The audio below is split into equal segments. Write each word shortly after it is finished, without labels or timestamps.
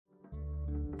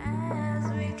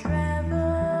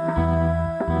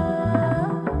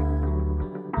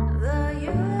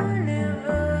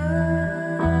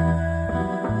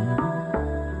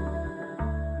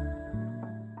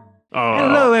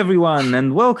everyone,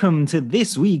 and welcome to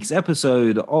this week's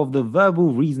episode of the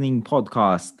Verbal Reasoning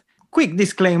Podcast. Quick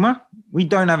disclaimer, we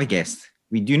don't have a guest.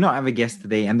 We do not have a guest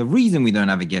today, and the reason we don't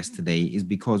have a guest today is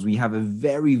because we have a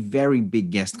very, very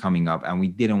big guest coming up, and we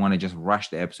didn't want to just rush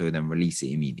the episode and release it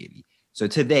immediately. So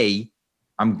today,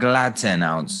 I'm glad to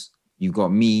announce you've got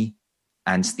me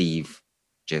and Steve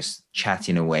just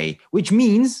chatting away, which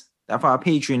means that for our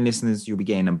Patreon listeners, you'll be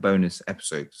getting a bonus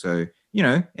episode. So, you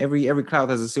know, every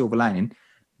cloud has a silver lining.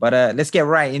 But let's get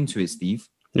right into it, Steve.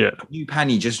 Yeah. New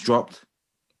Panny just dropped.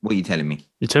 What are you telling me?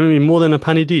 You're telling me more than a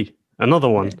Panny D? Another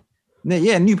one?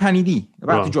 Yeah, new Panny D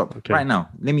about to drop okay. right now.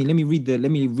 Let me read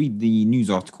the news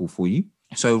article for you.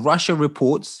 So Russia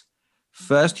reports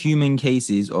first human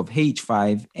cases of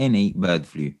H5N8 bird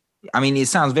flu. I mean, it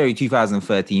sounds very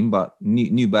 2013, but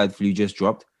new bird flu just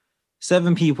dropped.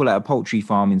 7 people at a poultry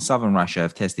farm in southern Russia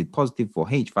have tested positive for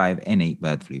H5N8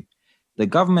 bird flu. The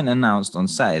government announced on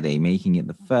Saturday, making it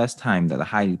the first time that a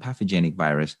highly pathogenic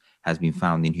virus has been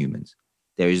found in humans.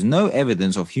 There is no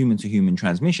evidence of human-to-human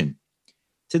transmission.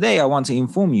 Today, I want to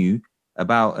inform you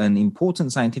about an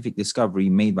important scientific discovery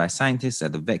made by scientists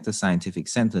at the Vector Scientific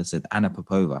Center, said Anna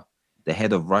Popova, the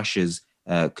head of Russia's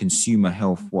consumer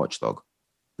health watchdog.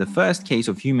 The first case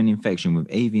of human infection with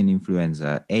avian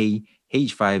influenza A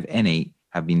H5N8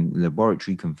 have been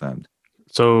laboratory confirmed.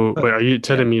 So, wait, are you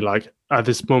telling me, like, at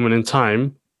this moment in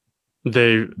time,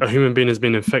 a human being has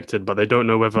been infected, but they don't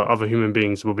know whether other human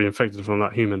beings will be infected from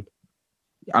that human?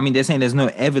 I mean, they're saying there's no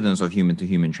evidence of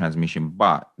human-to-human transmission,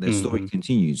 but the story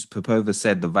continues. Popova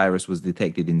said the virus was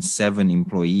detected in 7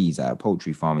 employees at a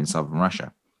poultry farm in southern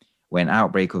Russia, where an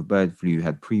outbreak of bird flu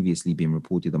had previously been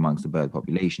reported amongst the bird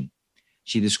population.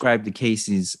 She described the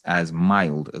cases as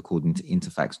mild, according to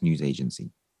Interfax news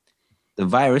agency. The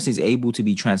virus is able to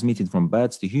be transmitted from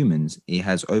birds to humans. It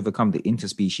has overcome the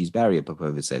interspecies barrier,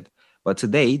 Popova said. But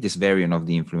today, this variant of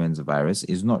the influenza virus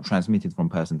is not transmitted from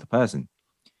person to person.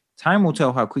 Time will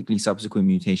tell how quickly subsequent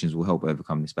mutations will help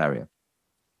overcome this barrier.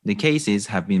 The cases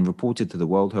have been reported to the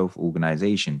World Health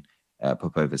Organization,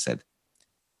 Popova said.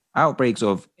 Outbreaks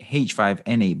of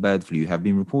H5N8 bird flu have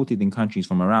been reported in countries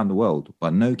from around the world,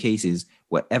 but no cases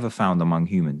were ever found among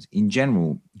humans. In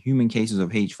general, human cases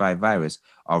of H5 virus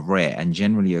are rare and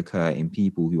generally occur in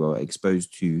people who are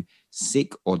exposed to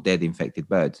sick or dead infected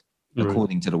birds,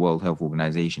 according to the World Health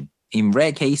Organization. In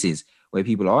rare cases where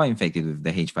people are infected with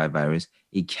the H5 virus,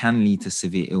 it can lead to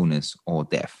severe illness or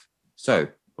death. So,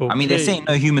 I mean, they're saying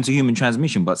no human-to-human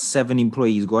transmission, but 7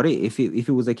 employees got it. If it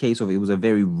was a case of it was a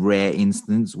very rare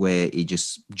instance where it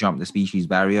just jumped the species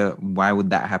barrier, why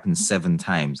would that happen 7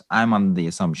 times? I'm under the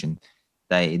assumption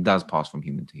that it does pass from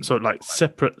human to human. So, like,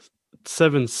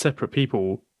 7 separate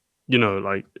people, you know,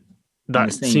 like,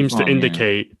 that seems to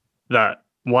indicate that,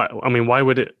 why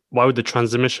would the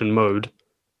transmission mode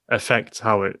affect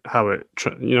how it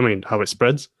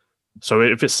spreads? So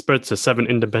if it spreads to 7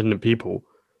 independent people,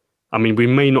 I mean, we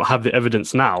may not have the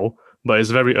evidence now, but it's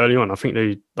very early on. I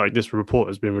think this report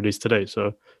has been released today.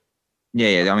 So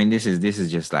yeah. I mean, this is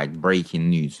just like breaking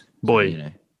news.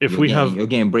 Boy, so, you're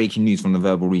getting breaking news from the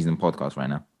Verbal Reason podcast right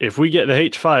now. If we get the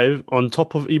H5 on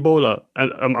top of Ebola,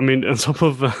 and on top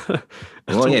of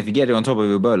if you get it on top of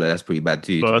Ebola, that's pretty bad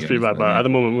too. Well, that's pretty bad. But at the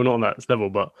moment, we're not on that level.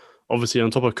 But obviously,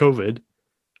 on top of COVID,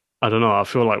 I don't know. I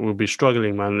feel like we'll be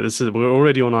struggling, man. We're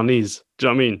already on our knees. Do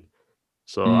you know what I mean?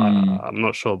 So I'm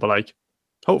not sure, but like,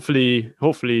 hopefully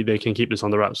they can keep this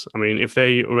on the wraps. I mean, if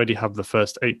they already have the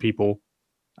first 8 people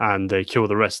and they kill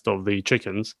the rest of the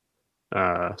chickens,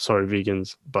 sorry,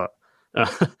 vegans, but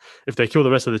if they kill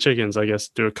the rest of the chickens, I guess,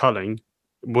 do a culling,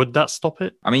 would that stop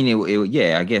it? I mean,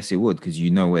 yeah, I guess it would, because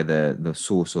you know where the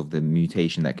source of the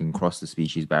mutation that can cross the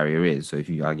species barrier is. So if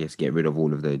you, I guess, get rid of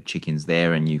all of the chickens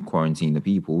there and you quarantine the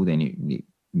people, then it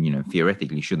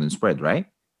theoretically shouldn't spread, right?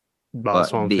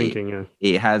 That's what I'm thinking. Yeah,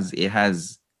 it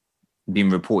has been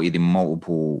reported in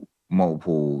multiple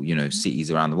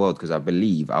cities around the world, because I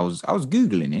believe I was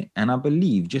googling it, and I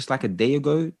believe just like a day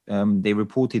ago, they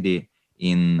reported it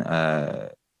in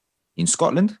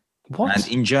Scotland. What? And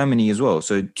in Germany as well.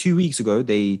 So 2 weeks ago,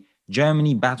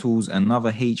 Germany battles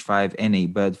another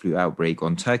H5N8 bird flu outbreak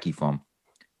on turkey farm.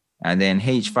 And then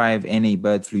H5N8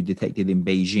 bird flu detected in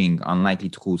Beijing, unlikely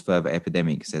to cause further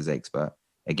epidemic, says expert.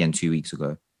 Again, 2 weeks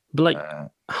ago. But like,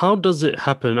 how does it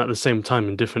happen at the same time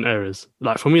in different areas?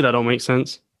 Like, for me, that don't make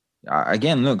sense.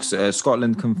 Again, look,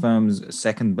 Scotland confirms a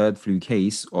second bird flu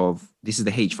case this is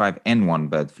the H5N1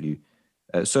 bird flu.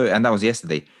 And that was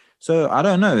yesterday. So I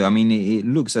don't know. I mean, it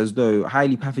looks as though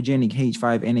highly pathogenic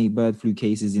H5N8 bird flu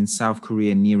cases in South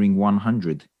Korea nearing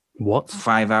 100. What?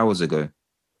 5 hours ago.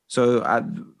 So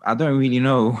I don't really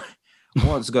know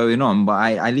what's going on, but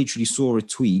I literally saw a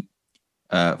tweet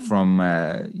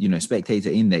from Spectator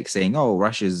Index saying, "Oh,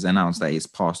 Russia's announced that it's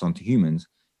passed on to humans."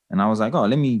 And I was like, "Oh,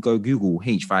 let me go Google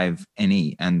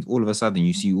H5N8," and all of a sudden,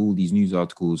 you see all these news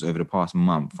articles over the past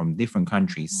month from different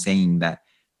countries saying that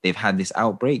they've had this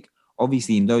outbreak.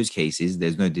 Obviously, in those cases,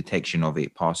 there's no detection of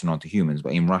it passing on to humans,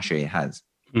 but in Russia, it has.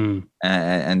 And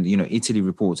Italy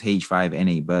reports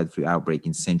H5N8 bird flu outbreak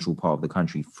in central part of the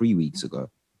country 3 weeks ago.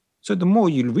 So the more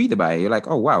you read about it, you're like,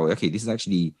 "Oh wow, okay, this is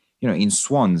actually." In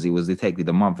swans, it was detected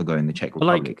a month ago in the Czech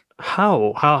Republic. Like,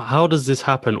 how does this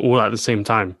happen all at the same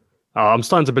time? I'm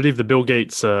starting to believe the Bill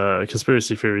Gates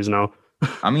conspiracy theories now.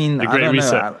 I mean, The I Great don't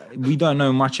Reset. know. We don't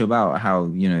know much about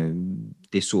how,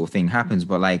 this sort of thing happens,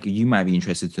 but like you might be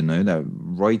interested to know that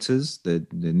Reuters,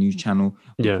 the news channel,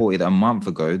 reported a month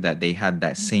ago that they had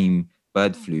that same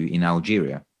bird flu in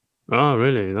Algeria. Oh,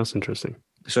 really? That's interesting.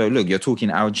 So look, you're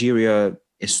talking Algeria,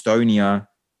 Estonia,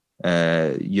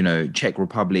 Czech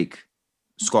Republic,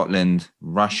 Scotland,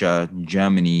 Russia,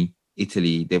 Germany,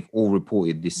 Italy. They've all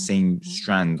reported this same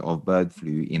strand of bird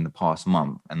flu in the past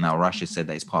month. And now Russia said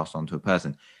that it's passed on to a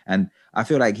person. And I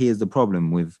feel like here's the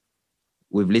problem with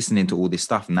listening to all this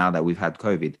stuff now that we've had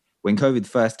COVID. When COVID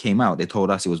first came out, they told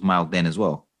us it was mild then as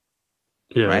well.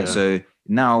 Yeah. Right. Yeah. So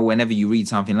now whenever you read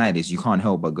something like this, you can't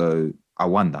help but go, I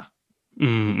wonder. Do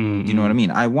you know what I mean?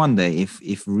 I wonder if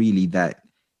really that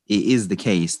it is the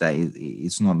case that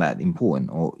it's not that important,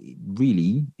 or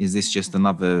really is this just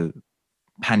another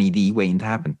Panny D waiting to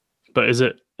happen? But is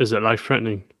it life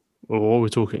threatening, or what are we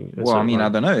talking? Well, I mean, I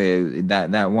don't know.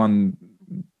 That one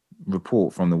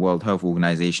report from the World Health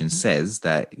Organization says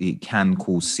that it can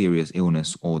cause serious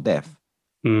illness or death.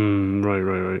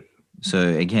 Right. So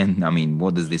again, I mean,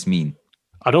 what does this mean?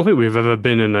 I don't think we've ever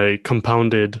been in a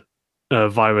compounded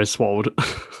virus world.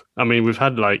 I mean, we've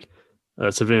had like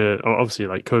severe, obviously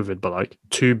like COVID, but like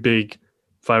two big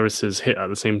viruses hit at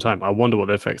the same time. I wonder what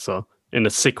the effects are in a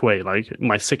sick way. Like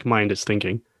my sick mind is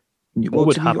thinking, what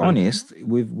would happen? To be honest,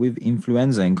 with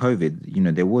influenza and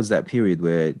COVID, there was that period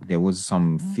where there was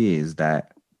some fears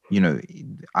that,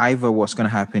 either what's going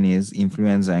to happen is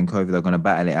influenza and COVID are going to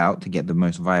battle it out to get the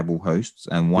most viable hosts,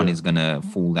 and one is going to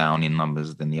fall down in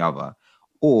numbers than the other,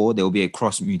 or there will be a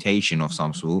cross mutation of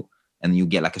some sort, and you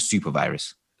get like a super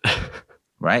virus.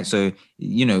 Right. So,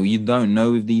 you don't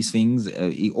know if these things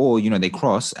or, they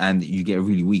cross and you get a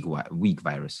really weak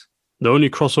virus. The only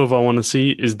crossover I want to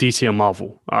see is DC and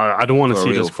Marvel. I don't want to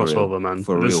see this crossover, man.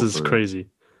 This is crazy.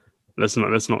 Let's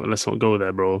not go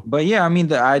there, bro. But yeah, I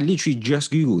mean, I literally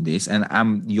just Googled this,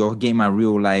 and you're getting my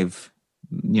real life,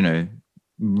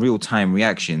 real time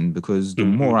reaction, because the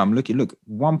more I'm looking,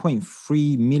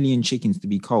 1.3 million chickens to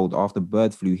be culled after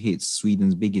bird flu hits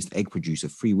Sweden's biggest egg producer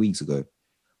 3 weeks ago.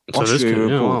 So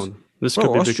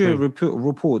Austria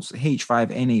reports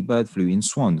H5N8 bird flu in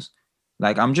swans.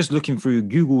 Like, I'm just looking through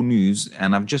Google News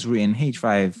and I've just written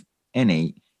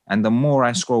H5N8, and the more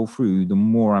I scroll through, the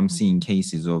more I'm seeing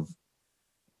cases of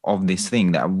this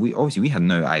thing that we had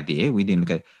no idea. We didn't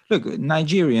look at. Look,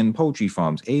 Nigerian poultry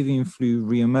farms, avian flu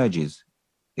reemerges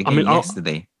again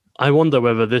yesterday. I wonder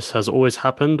whether this has always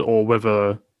happened, or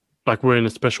whether like we're in a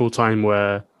special time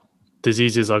where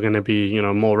diseases are going to be,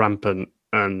 more rampant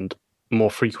and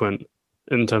more frequent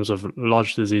in terms of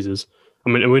large diseases. I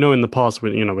mean, we know in the past,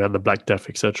 we had the Black Death,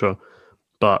 etc.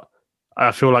 But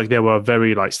I feel like they were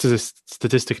very like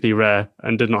statistically rare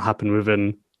and did not happen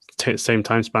within same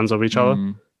time spans of each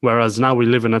other. Whereas now we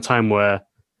live in a time where,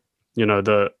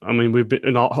 we've been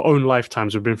in our own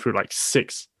lifetimes, we've been through like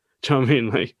 6. Do you know what I mean?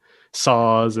 Like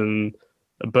SARS and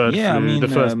bird flu, the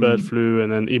first bird flu,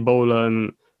 and then Ebola,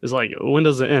 and it's like, when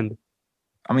does it end?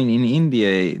 I mean, in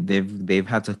India, they've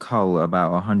had to cull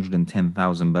about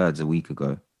 110,000 birds a week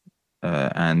ago,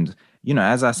 and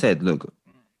as I said, look,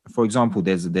 for example,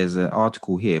 there's an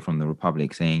article here from the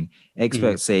Republic saying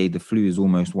experts say the flu is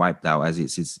almost wiped out as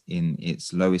it's in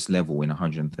its lowest level in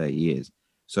 130 years.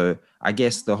 So I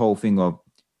guess the whole thing of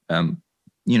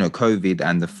COVID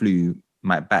and the flu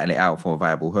might battle it out for a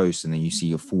viable host, and then you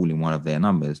see a fall in one of their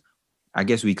numbers. I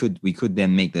guess we could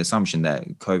then make the assumption that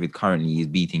COVID currently is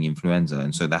beating influenza,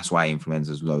 and so that's why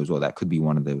influenza is low as well. That could be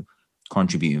one of the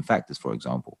contributing factors, for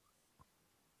example.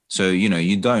 So,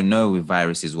 you don't know with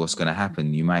viruses what's going to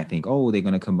happen. You might think, oh, they're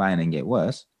going to combine and get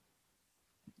worse.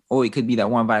 Or it could be that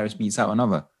one virus beats out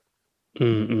another.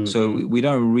 So we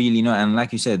don't really know. And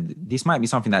like you said, this might be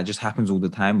something that just happens all the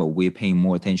time, but we're paying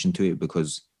more attention to it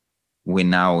because we're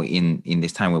now in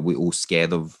this time where we're all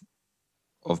scared of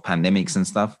pandemics and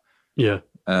stuff. Yeah.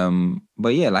 But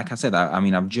yeah, like I said,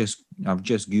 I've just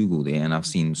Googled it, and I've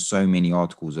seen so many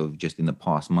articles of just in the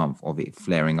past month of it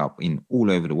flaring up in all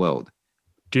over the world.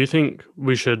 Do you think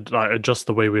we should adjust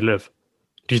the way we live?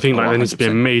 Do you think Oh, like there needs to be a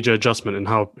 100%. major adjustment in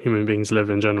how human beings live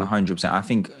in general? 100%. I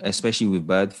think, especially with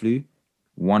bird flu,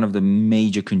 one of the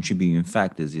major contributing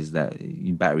factors is that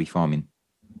battery farming.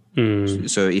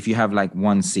 So if you have like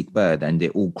one sick bird and they're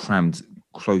all crammed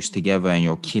close together and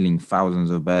you're killing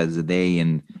thousands of birds a day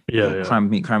and you're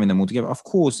cramming them all together, of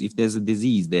course, if there's a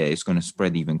disease there, it's going to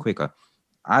spread even quicker.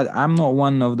 I'm not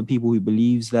one of the people who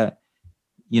believes that,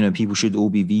 people should all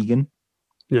be vegan.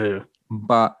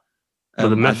 But the I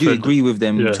do method- agree with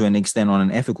them yeah. to an extent on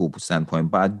an ethical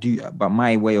standpoint. But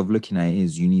my way of looking at it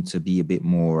is you need to be a bit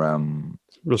more stop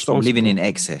Responsible. living in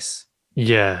excess.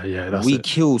 That's we it.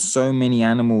 kill so many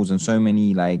animals and so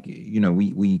many, like,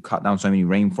 we cut down so many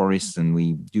rainforests and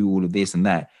we do all of this and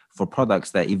that for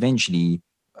products that eventually,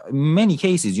 in many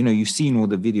cases, you've seen all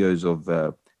the videos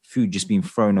of food just being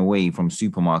thrown away from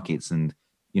supermarkets and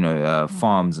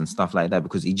farms and stuff like that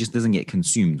because it just doesn't get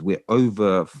consumed. We're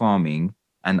over farming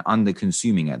and under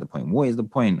consuming at the point. What is the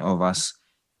point of us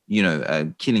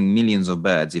killing millions of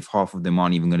birds if half of them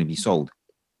aren't even going to be sold?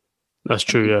 That's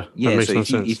true. Yeah. That makes So no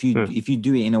sense. if you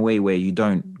do it in a way where you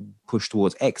don't push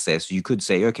towards excess, you could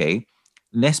say, okay,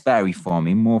 less battery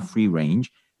farming, more free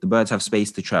range. The birds have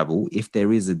space to travel. If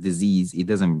there is a disease, it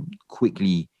doesn't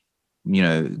quickly,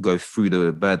 go through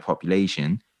the bird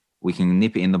population. We can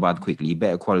nip it in the bud quickly.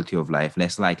 Better quality of life,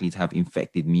 less likely to have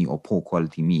infected meat or poor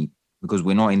quality meat because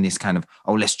we're not in this kind of,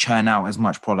 let's churn out as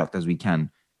much product as we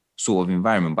can sort of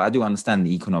environment. But I do understand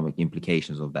the economic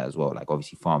implications of that as well. Like,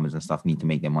 obviously farmers and stuff need to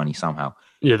make their money somehow.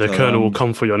 Yeah, the colonel will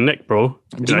come for your neck, bro.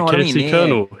 Do you know what I mean? KFC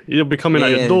colonel, he'll be coming at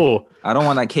your door. I don't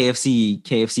want that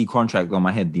KFC contract on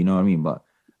my head. Do you know what I mean? But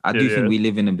I do think we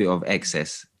live in a bit of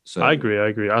excess. So I agree.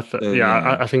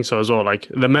 I think so as well. Like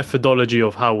the methodology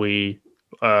of how we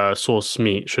source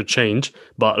meat should change,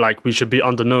 but like we should be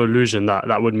under no illusion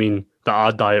that would mean that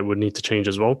our diet would need to change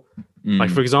as well.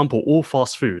 Like, for example, all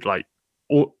fast food, like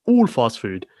all fast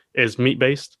food is meat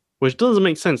based, which doesn't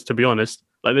make sense, to be honest.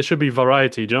 Like, there should be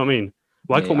variety. Do you know what I mean?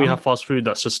 Why can't we have fast food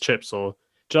that's just chips or?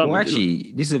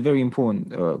 Actually, this is a very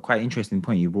important, quite interesting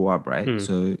point you brought up, right?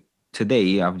 So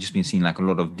today I've just been seeing like a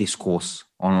lot of discourse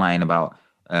online about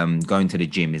going to the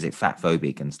gym. Is it fat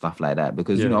phobic and stuff like that?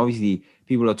 Because obviously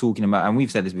people are talking about, and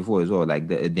we've said this before as well, like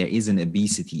there is an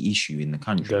obesity issue in the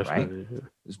country. Definitely, right? Yeah.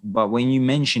 But when you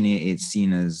mention it, it's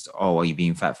seen as, are you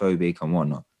being fat phobic and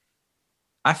whatnot?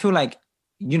 I feel like,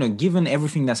 given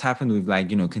everything that's happened with like,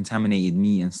 contaminated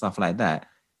meat and stuff like that,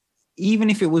 even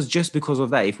if it was just because of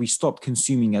that, if we stopped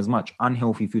consuming as much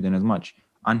unhealthy food and as much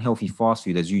unhealthy fast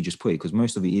food as you just put it, because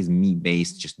most of it is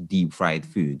meat-based, just deep-fried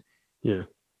food. Yeah.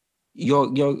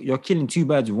 You're killing two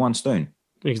birds with one stone.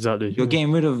 Exactly. You're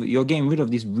getting rid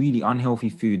of this really unhealthy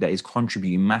food that is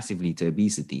contributing massively to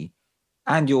obesity.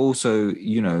 And you're also,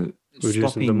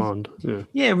 reducing demand.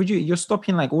 You're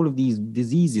stopping like all of these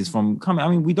diseases from coming. I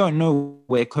mean, we don't know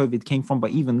where COVID came from,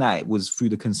 but even that was through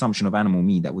the consumption of animal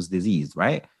meat that was diseased,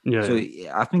 right? So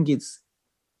I think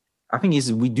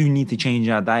we do need to change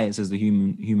our diets as the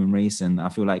human race, and I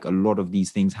feel like a lot of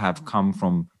these things have come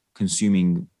from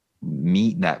consuming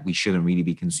meat that we shouldn't really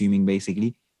be consuming,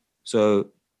 basically. So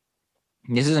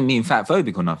this isn't being fat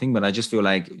phobic or nothing, but I just feel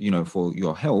like, for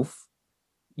your health,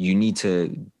 you need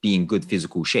to be in good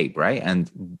physical shape, right?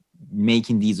 And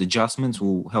making these adjustments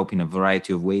will help in a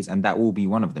variety of ways, and that will be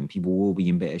one of them. People will be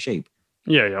in better shape.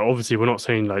 Yeah. Obviously, we're not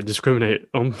saying like discriminate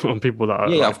on people that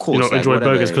are, of course, enjoy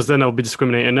burgers, because then they'll be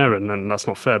discriminating there, and that's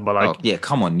not fair. But like,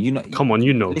 come on,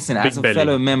 Listen, Big as a Belly.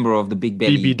 fellow member of the Big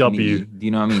Belly BBW, committee, do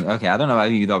you know what I mean? Okay, I don't know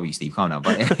about BBW, Steve, calm down.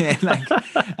 But like,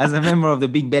 as a member of the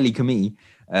Big Belly committee,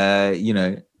 I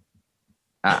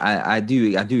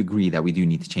do agree that we do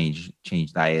need to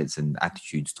change diets and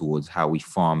attitudes towards how we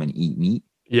farm and eat meat.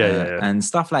 And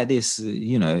stuff like this,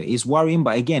 is worrying.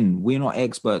 But again, we're not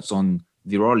experts on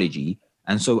virology,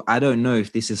 and so I don't know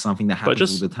if this is something that happens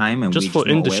all the time. And just for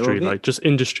industry, like just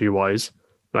industry wise,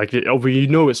 like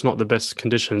it's not the best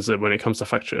conditions when it comes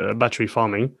to battery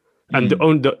farming, and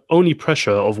the only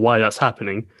pressure of why that's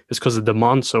happening is because the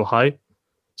demand's so high.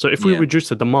 So if we reduce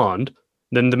the demand,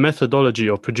 then the methodology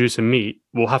of producing meat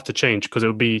will have to change because it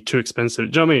will be too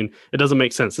expensive. Do you know what I mean? It doesn't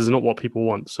make sense. It's not what people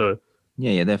want. So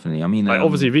yeah, definitely. I mean, like,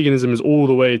 obviously veganism is all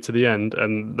the way to the end,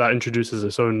 and that introduces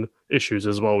its own issues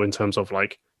as well in terms of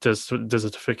like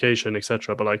desertification,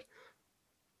 etc. But like,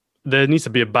 there needs to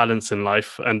be a balance in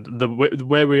life, and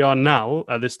where we are now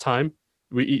at this time,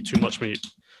 we eat too much meat.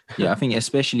 I think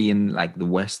especially in like the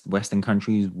Western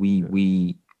countries,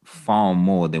 we farm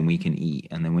more than we can eat.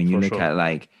 And then when you look at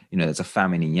like, there's a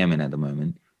famine in Yemen at the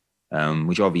moment,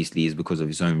 which obviously is because of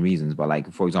its own reasons. But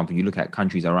like, for example, you look at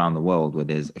countries around the world where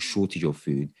there's a shortage of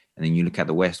food, and then you look at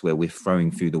the West where we're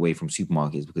throwing food away from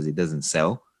supermarkets because it doesn't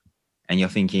sell. And you're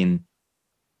thinking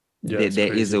there is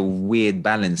crazy. a weird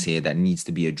balance here that needs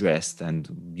to be addressed. And,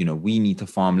 we need to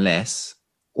farm less,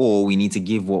 or we need to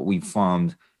give what we've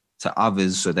farmed to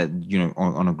others so that,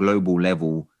 on a global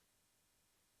level,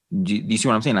 do you see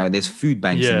what I'm saying? Like, there's food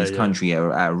banks in this country at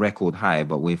a record high,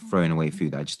 but we're throwing away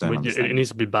food. I just don't understand. It needs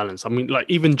to be balanced. I mean, like,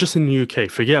 even just in the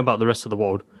UK, forget about the rest of the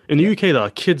world. In the UK, there are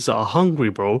kids that are hungry,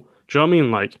 bro. Do you know what I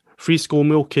mean? Like, free school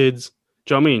meal kids.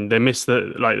 Do you know what I mean? They miss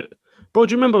the, like, bro,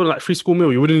 do you remember, like, free school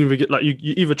meal? You wouldn't even get, like, you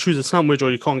either choose a sandwich or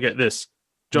you can't get this.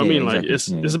 Do you know what I mean? Like,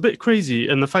 exactly. it's a bit crazy.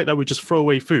 And the fact that we just throw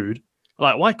away food,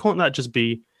 like, why can't that just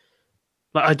be,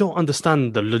 like, I don't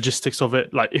understand the logistics of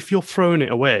it. Like, if you're throwing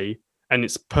it away and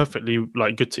it's perfectly,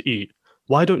 like, good to eat,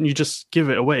 why don't you just give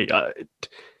it away?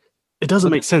 It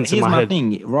doesn't make sense in my head. Here's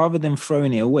my thing. Rather than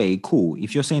throwing it away, cool.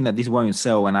 If you're saying that this won't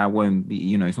sell and I won't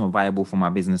be, it's not viable for my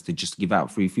business to just give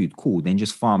out free food, cool. Then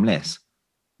just farm less.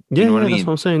 Yeah, what I mean? That's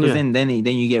what I'm saying. Because then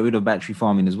you get rid of battery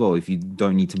farming as well. If you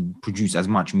don't need to produce as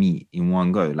much meat in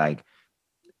one go, like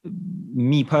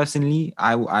me personally,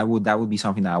 I would that would be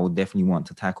something that I would definitely want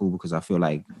to tackle, because I feel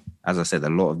like, as I said, a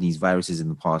lot of these viruses in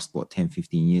the past 10,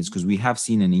 15 years, because we have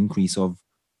seen an increase of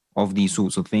these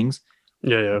sorts of things.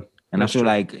 Yeah. And I feel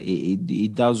like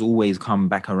it does always come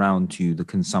back around to the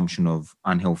consumption of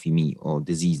unhealthy meat or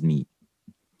diseased meat.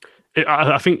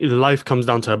 I think life comes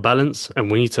down to a balance, and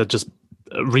we need to just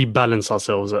rebalance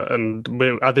ourselves. And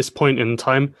at this point in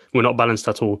time, we're not balanced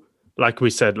at all. Like I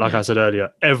said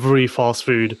earlier, every fast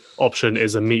food option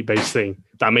is a meat-based thing.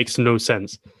 That makes no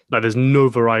sense. Like, there's no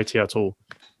variety at all.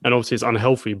 And obviously it's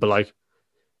unhealthy, but like,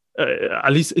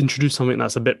 at least introduce something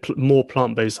that's a bit more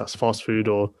plant-based, that's fast food,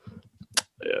 or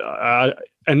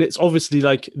and it's obviously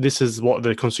like, this is what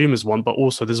the consumers want, but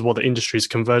also this is what the industries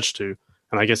converge to.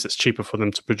 And I guess it's cheaper for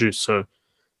them to produce. So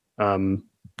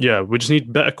we just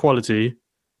need better quality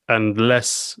and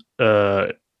less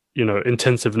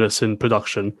intensiveness in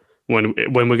production when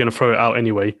we're going to throw it out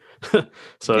anyway.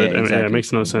 So it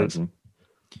makes no sense.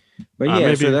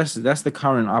 But so that's the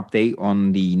current update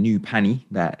on the new Pani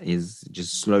that is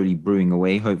just slowly brewing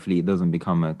away. Hopefully it doesn't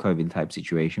become a COVID type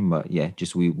situation, but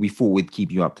just we thought we'd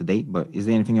keep you up to date. But is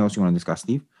there anything else you want to discuss,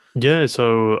 Steve? Yeah,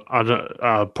 so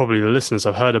probably the listeners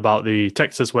have heard about the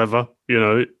Texas weather.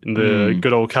 The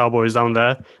good old Cowboys down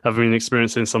there have been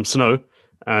experiencing some snow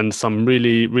and some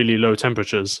really, really low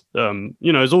temperatures.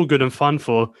 It's all good and fun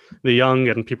for the young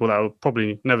and people that have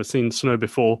probably never seen snow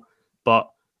before. But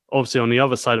obviously, on the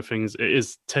other side of things, it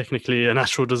is technically a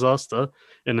natural disaster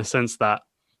in the sense that,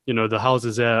 the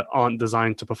houses there aren't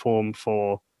designed to perform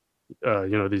for,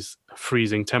 these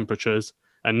freezing temperatures.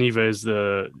 And neither is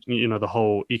the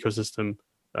whole ecosystem.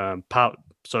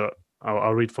 So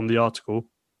I'll read from the article.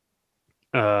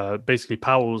 Basically,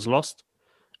 power was lost,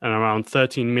 and around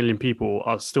 13 million people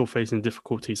are still facing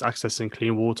difficulties accessing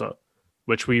clean water,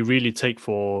 which we really take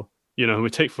for,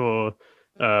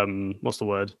 what's the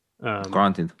word?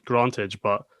 Granted,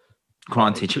 but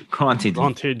granted,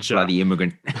 bloody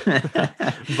immigrant.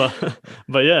 but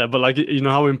like,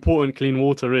 how important clean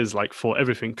water is, like, for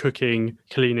everything: cooking,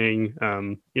 cleaning,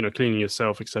 cleaning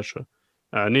yourself, etc.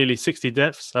 Nearly 60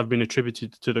 deaths have been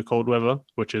attributed to the cold weather,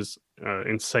 which is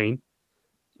insane.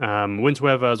 Winter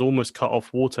weather has almost cut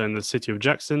off water in the city of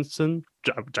Jackson,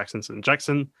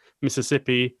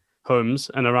 Mississippi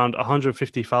homes, and around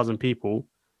 150,000 people.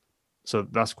 So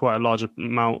that's quite a large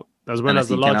amount, as well as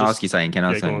the largest. Can I ask you something?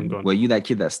 Go on. Were you that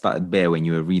kid that started bare when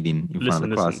you were reading in front of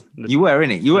the class? You were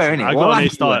in it. I got an A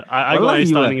star. I got an A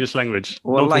star in English language.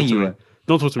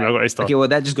 Don't talk to me. I got A star. Okay, well,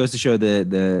 that just goes to show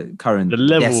the current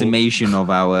decimation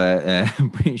of our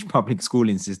British public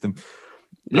schooling system.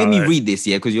 Let me read this,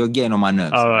 because you're getting on my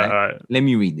nerves. All right. Let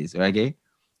me read this, okay?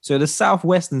 So the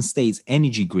southwestern state's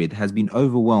energy grid has been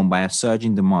overwhelmed by a surge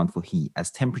in demand for heat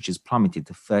as temperatures plummeted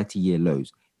to 30-year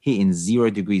lows, hitting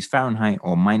 0 degrees Fahrenheit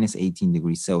or minus 18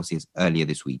 degrees Celsius earlier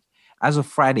this week. As of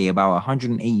Friday, about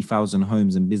 180,000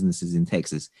 homes and businesses in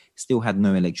Texas still had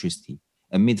no electricity.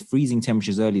 Amid freezing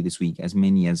temperatures earlier this week, as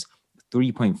many as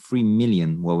 3.3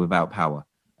 million were without power.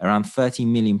 Around 30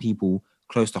 million people,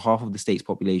 close to half of the state's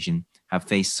population, have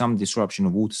faced some disruption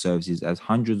of water services as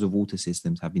hundreds of water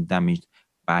systems have been damaged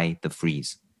by the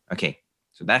freeze. Okay,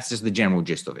 so that's just the general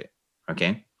gist of it,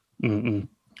 okay? Mm-mm.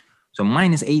 So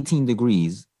minus 18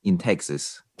 degrees in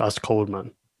Texas. That's cold,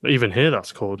 man. Even here,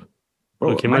 that's cold.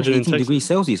 Bro, imagine 18 degrees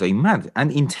Celsius. Are you mad?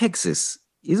 And in Texas,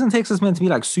 isn't Texas meant to be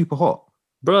like super hot?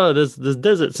 Bro, there's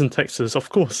deserts in Texas, of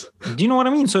course. Do you know what I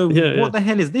mean? So what the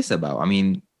hell is this about? I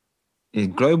mean, is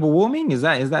global warming? Is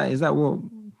that what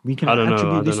we can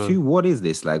attribute this to? What is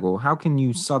this like? Or how can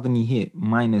you suddenly hit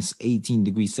minus 18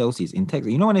 degrees Celsius in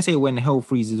Texas? You know when they say when hell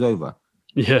freezes over?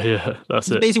 Yeah, that's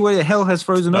It's it. basically where the hell has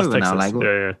frozen That's over now. Texas. Like,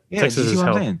 Yeah. yeah, do Texas you see is what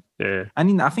I'm hell. saying? Yeah. I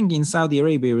mean, I think in Saudi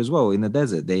Arabia as well, in the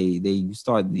desert, it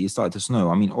started to snow.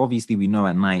 I mean, obviously we know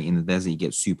at night in the desert it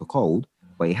gets super cold,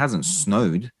 but it hasn't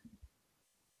snowed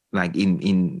like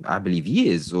in I believe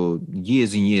years or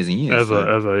years and years and years. So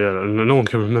Ever, yeah. No one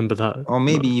can remember that. or No.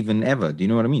 maybe even ever. Do you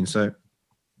know what I mean? So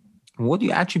what do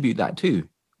you attribute that to?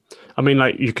 I mean,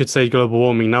 like you could say global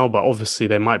warming now, but obviously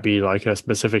there might be like a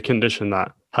specific condition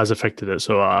that has affected it.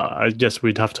 So I guess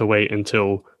we'd have to wait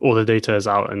until all the data is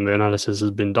out and the analysis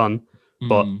has been done.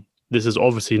 But Mm, this is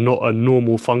obviously not a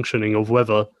normal functioning of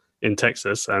weather in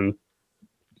Texas. And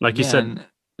like you yeah, said, and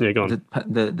yeah, go on.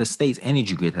 the state's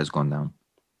energy grid has gone down.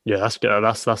 Yeah,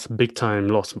 that's a big time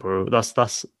loss, bro.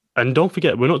 That's and don't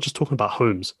forget, we're not just talking about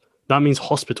homes. That means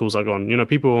hospitals are gone. You know,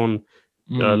 people on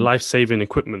Mm. life saving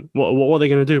equipment. What are they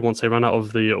going to do once they run out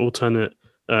of the alternate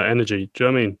energy? Do you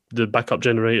know what I mean? The backup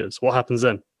generators. What happens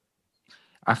then?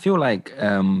 I feel like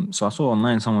so I saw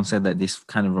online someone said that this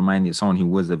kind of reminded someone who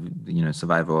was a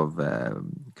survivor of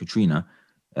Katrina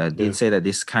Yeah. did say that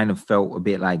this kind of felt a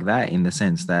bit like that in the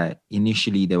sense that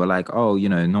initially they were like, oh,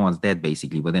 no one's dead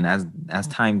basically, but then as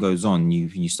time goes on,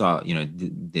 you start,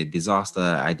 the disaster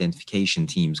identification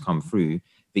teams come through,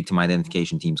 victim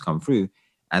identification teams come through,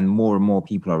 and more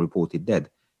people are reported dead.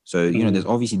 So there's Mm.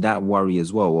 obviously that worry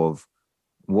as well of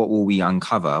what will we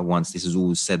uncover once this is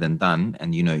all said and done,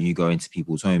 and you go into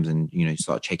people's homes and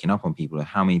start checking up on people,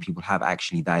 how many people have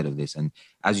actually died of this. And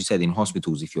as you said, in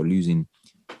hospitals, if you're losing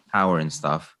power and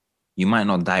stuff, you might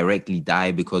not directly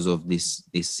die because of this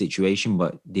situation,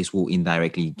 but this will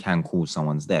indirectly can cause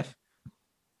someone's death.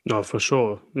 No, for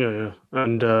sure. Yeah.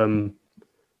 And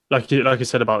like you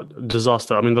said about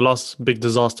disaster. I mean, the last big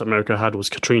disaster America had was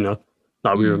Katrina,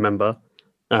 that we Mm, remember.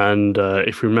 And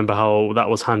if you remember how that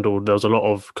was handled, there was a lot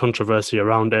of controversy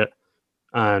around it,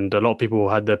 and a lot of people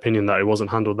had the opinion that it wasn't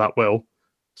handled that well.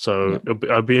 So yeah.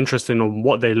 it'll be interesting on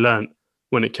what they learned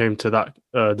when it came to that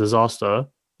disaster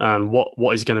and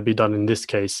what is going to be done in this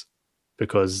case,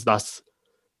 because that's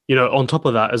on top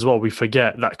of that as well, we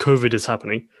forget that COVID is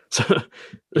happening. So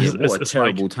Yeah, what a it's like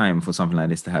terrible time for something like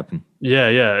this to happen. yeah,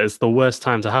 it's the worst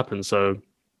time to happen. So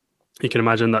you can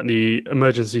imagine that the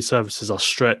emergency services are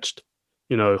stretched.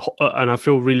 And I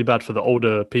feel really bad for the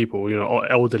older people, or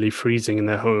elderly freezing in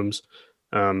their homes.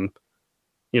 Um,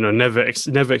 never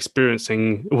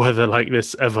experiencing weather like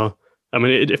this ever. I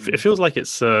mean, it feels like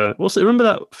it's what's it? Remember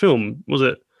that film? Was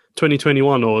it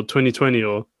 2021 or 2020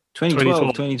 or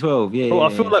 2012, 2012? 2012. Yeah, Bro, I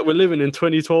yeah, feel yeah. like we're living in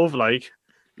 2012. Like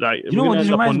You know we're what gonna this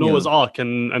end up reminds on me Noah's of? Ark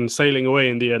and sailing away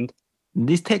in the end.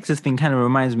 This Texas thing kind of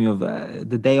reminds me of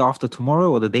the day after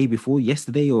tomorrow or the day before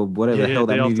yesterday or whatever the Yeah, hell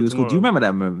that day movie after was called. Do you tomorrow.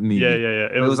 remember that Yeah, movie? yeah.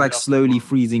 It Where it was was the day like after slowly tomorrow.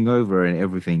 freezing over and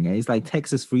everything. It's like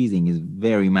Texas freezing is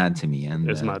very mad to me. And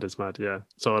It's mad. It's mad. Yeah.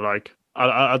 So like,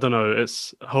 I don't know.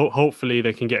 It's hopefully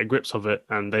they can get a grips of it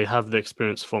and they have the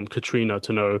experience from Katrina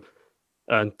to know,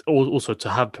 and also to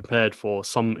have prepared for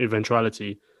some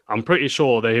eventuality. I'm pretty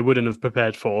sure they wouldn't have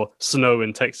prepared for snow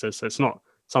in Texas. It's not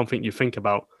something you think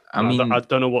about. I And I mean,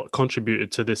 don't know what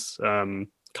contributed to this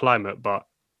climate, but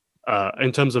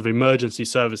in terms of emergency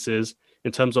services,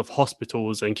 in terms of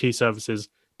hospitals and key services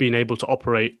being able to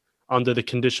operate under the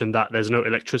condition that there's no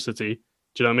electricity.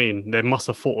 Do you know what I mean? They must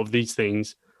have thought of these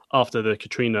things after the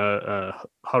Katrina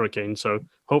hurricane. So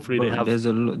hopefully they bro, have there's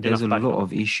enough a lot backup.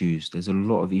 of issues. There's a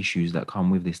lot of issues that come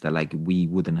with this that like we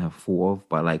wouldn't have thought of.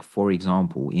 But like for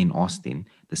example, in Austin,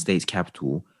 the state's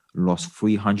capital lost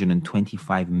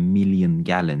 325 million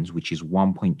gallons, which is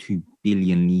 1.2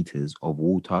 billion liters of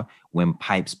water when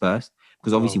pipes burst.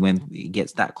 Because obviously, Wow. when it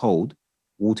gets that cold,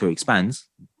 water expands,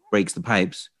 breaks the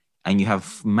pipes, and you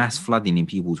have mass flooding in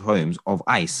people's homes of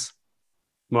ice.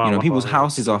 People's Wow. Yeah.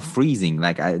 houses are freezing,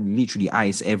 like literally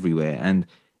ice everywhere. And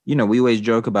we always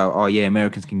joke about, oh yeah,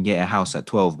 Americans can get a house at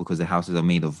 12 because the houses are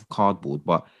made of cardboard,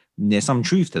 but there's some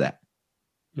truth to that.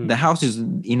 The Mm. houses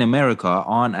in America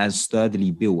aren't as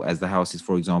sturdily built as the houses,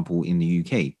 for example, in the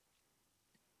UK.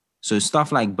 So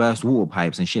stuff like burst water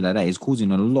pipes and shit like that is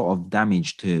causing a lot of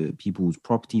damage to people's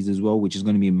properties as well, which is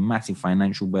going to be a massive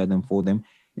financial burden for them.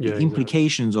 Yeah. The Exactly.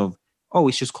 implications of, oh,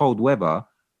 it's just cold weather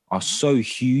are so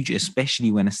huge,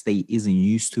 especially when a state isn't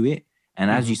used to it.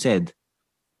 And as Mhm. you said,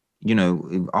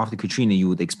 after Katrina, you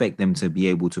would expect them to be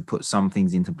able to put some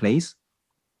things into place.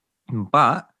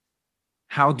 But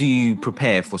how do you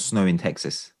prepare for snow in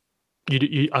Texas?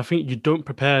 I think you don't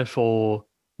prepare for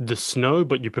the snow,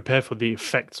 but you prepare for the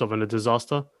effects of a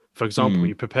disaster. For example, Mm,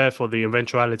 you prepare for the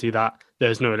eventuality that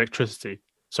there's no electricity.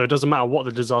 So it doesn't matter what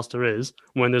the disaster is.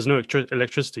 When there's no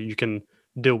electricity, you can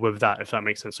deal with that, if that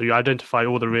makes sense. So you identify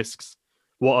all the risks.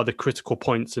 What are the critical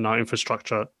points in our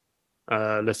infrastructure?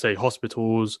 let's say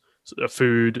hospitals,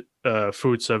 food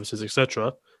services,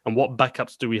 etc. And what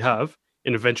backups do we have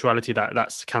in eventuality that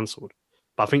that's cancelled?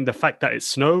 But I think the fact that it's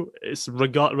snow, it's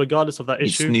regardless of that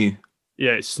issue. It's new.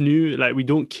 Yeah, it's new. Like, we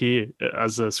don't care,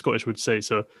 as a Scottish would say.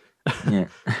 So, Yeah.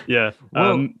 yeah.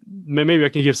 Well, Maybe I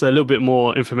can give a little bit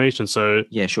more information. So,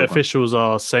 yeah, sure. officials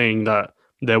are saying that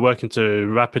they're working to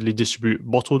rapidly distribute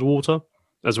bottled water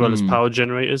as well as power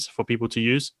generators for people to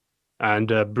use. And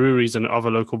breweries and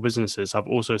other local businesses have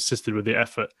also assisted with the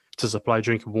effort to supply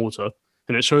drinking water.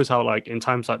 And it shows how, like, in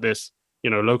times like this,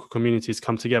 local communities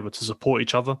come together to support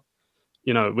each other.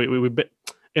 We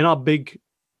in our big,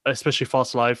 especially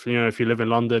fast life, if you live in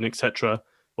London, etc.,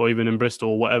 or even in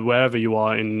Bristol, wherever you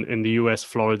are in the US,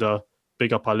 Florida,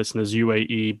 big up our listeners,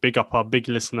 UAE, big up our big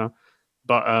listener.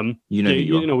 But we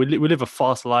live a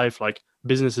fast life. Like,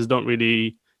 businesses don't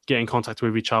really get in contact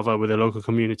with each other, with the local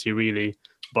community, really.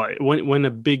 But when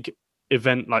a big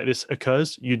event like this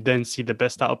occurs, you then see the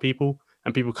best out of people,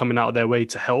 and people coming out of their way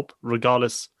to help,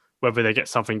 regardless whether they get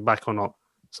something back or not.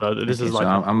 So this is like,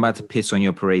 I'm about to piss on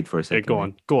your parade for a second.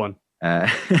 Yeah, go on.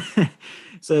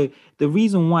 So the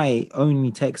reason why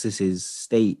only Texas's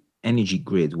state energy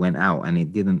grid went out and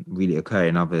it didn't really occur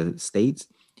in other states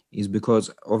is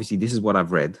because, obviously, this is what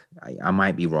I've read. I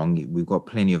might be wrong. We've got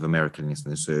plenty of American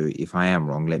listeners, so if I am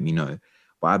wrong, let me know.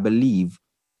 But I believe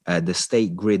the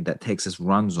state grid that Texas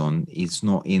runs on is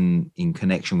not in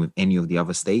connection with any of the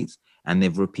other states, and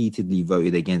they've repeatedly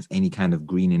voted against any kind of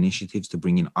green initiatives to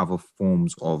bring in other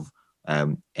forms of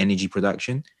energy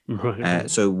production. Right.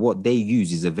 So what they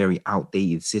use is a very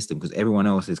outdated system, because everyone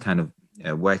else is kind of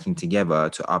working together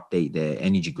to update their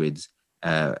energy grids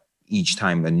each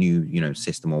time a new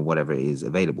system or whatever is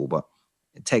available. But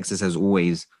Texas has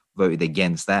always voted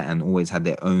against that and always had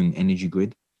their own energy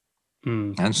grid.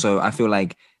 And so I feel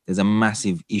like there's a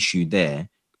massive issue there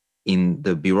in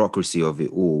the bureaucracy of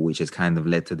it all, which has kind of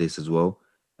led to this as well.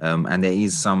 And there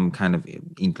is some kind of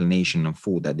inclination and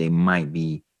thought that there might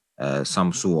be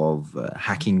some sort of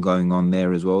hacking going on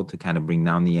there as well to kind of bring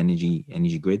down the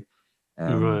energy grid.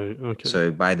 Right. Okay.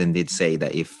 So Biden did say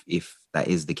that if that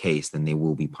is the case, then they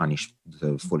will be punished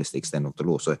to the fullest extent of the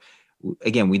law. So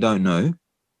again, we don't know,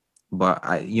 but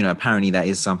apparently that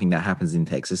is something that happens in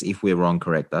Texas. If we're wrong,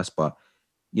 correct us. But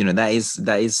that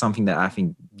is something that I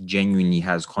think genuinely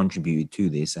has contributed to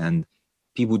this, and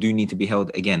people do need to be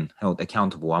held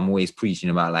accountable. I'm always preaching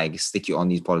about, like, stick it on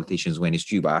these politicians when it's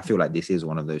true, but I feel like this is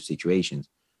one of those situations.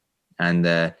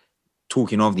 And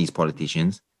talking of these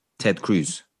politicians, Ted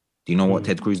Cruz. Do you know what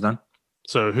Ted Cruz done?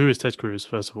 So who is Ted Cruz,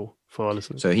 first of all, for our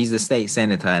listeners? So he's the state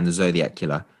senator and the Zodiac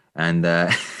killer. And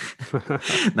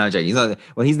no joking.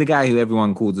 He's the guy who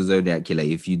everyone calls the Zodiac killer.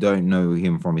 If you don't know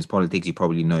him from his politics, you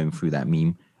probably know him through that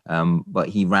meme. But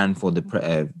he ran for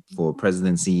the for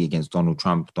presidency against Donald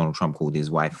Trump. Donald Trump called his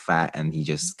wife fat, and he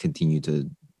just continued to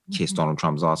kiss Donald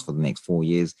Trump's ass for the next 4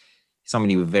 years.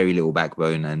 Somebody with very little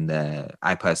backbone, and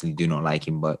I personally do not like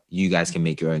him, but you guys can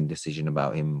make your own decision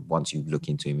about him once you look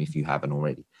into him if you haven't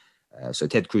already. So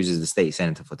Ted Cruz is the state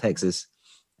senator for Texas,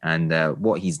 and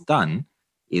what he's done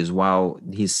is, while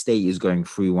his state is going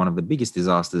through one of the biggest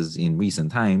disasters in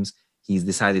recent times, he's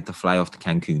decided to fly off to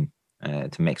Cancun,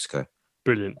 to Mexico.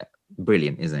 Brilliant,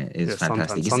 isn't it? It's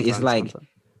fantastic. It's like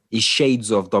it's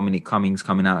shades of Dominic Cummings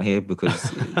coming out here,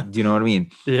 because do you know what I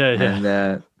mean? Yeah.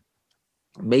 And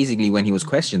basically, when he was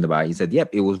questioned about it, he said, "Yep,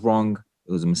 it was wrong.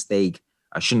 It was a mistake.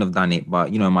 I shouldn't have done it.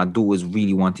 But my daughters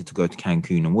really wanted to go to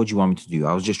Cancun, and what do you want me to do?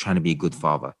 I was just trying to be a good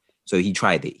father." So he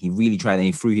tried it. He really tried it. And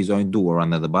he threw his own daughter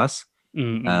under the bus,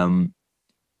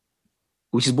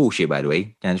 which is bullshit, by the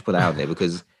way. Can I just put that out there?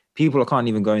 Because people can't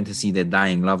even go in to see their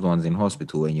dying loved ones in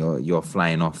hospital, and you're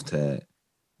flying off to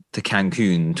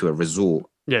Cancun, to a resort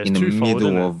in the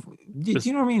middle of. Do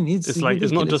you know what I mean? It's like ridiculous.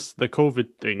 It's not just the COVID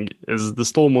thing; it's the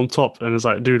storm on top, and it's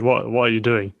like, dude, what are you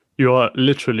doing? You are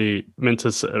literally meant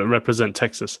to represent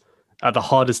Texas at the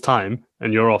hardest time,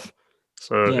 and you're off.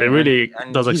 So it really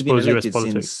does expose U.S.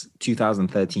 politics. Since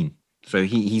 2013. So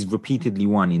he's repeatedly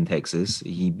won in Texas.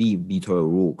 He beat Beto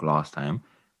O'Rourke last time,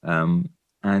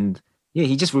 and yeah,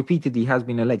 he just repeatedly has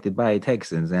been elected by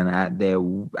Texans, and at their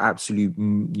absolute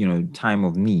time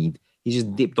of need, he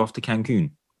just dipped off to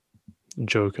Cancun.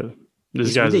 Joker.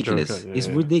 It's ridiculous. It's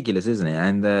ridiculous, isn't it?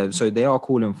 And so they are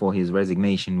calling for his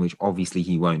resignation, which obviously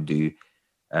he won't do.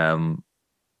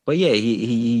 But yeah,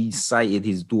 he cited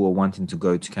his daughter wanting to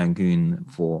go to Cancun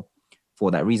for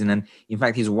that reason. And in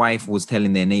fact, his wife was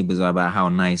telling their neighbors about how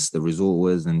nice the resort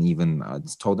was, and even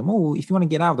told them, "Oh, if you want to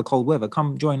get out of the cold weather,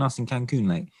 come join us in Cancun."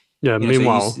 Like, yeah.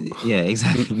 Meanwhile,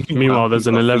 exactly. Meanwhile, there's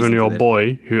an 11-year-old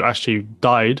boy who actually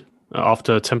died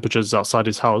after temperatures outside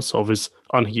his house of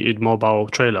unheated mobile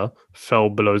trailer fell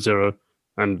below zero,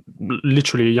 and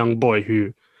literally a young boy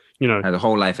who, had a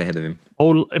whole life ahead of him.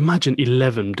 imagine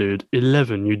 11, dude,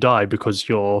 11, you die because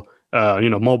your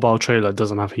mobile trailer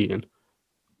doesn't have heating.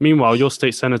 Meanwhile, your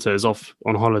state senator is off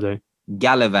on holiday.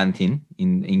 Gallivanting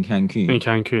in Cancun. In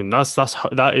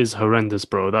Cancun, that is horrendous,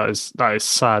 bro. That is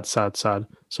sad.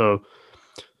 So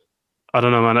I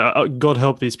don't know, man. God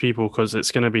help these people, because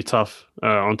it's going to be tough.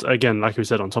 Again, like we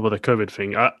said, on top of the COVID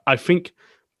thing, I think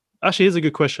actually here's a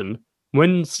good question.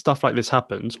 When stuff like this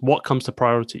happens, what comes to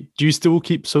priority? Do you still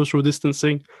keep social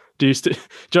distancing? Do you know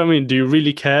what I mean? Do you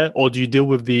really care, or do you deal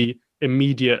with the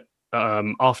immediate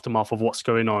aftermath of what's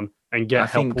going on and get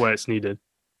help where it's needed?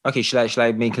 Okay, should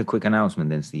I make a quick announcement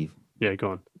then, Steve? Yeah,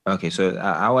 go on. Okay, so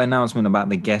our announcement about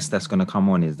the guest that's going to come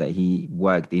on is that he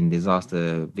worked in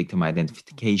disaster victim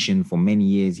identification for many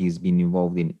years. He's been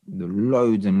involved in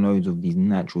loads and loads of these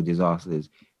natural disasters,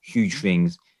 huge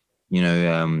things. Give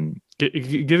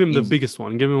him the biggest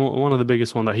one. Give him one of the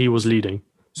biggest one that he was leading.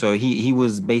 So he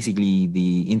was basically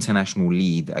the international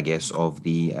lead, I guess, of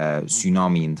the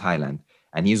tsunami in Thailand.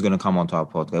 And he's going to come onto our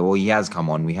podcast. Well, he has come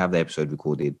on. We have the episode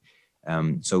recorded.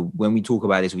 So when we talk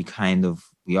about this, we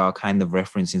are kind of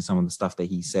referencing some of the stuff that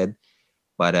he said.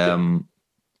 But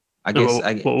I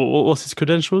guess... what's his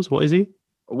credentials? What is he?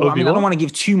 Well, I don't want to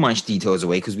give too much details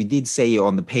away, because we did say it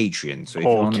on the Patreon. So if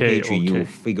you're on the Patreon, you'll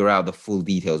figure out the full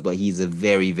details. But he's a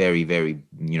very, very, very,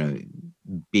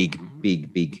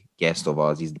 big guest of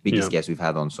ours. He's the biggest guest we've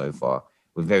had on so far.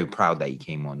 We're very proud that he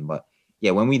came on. But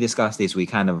yeah, when we discuss this, we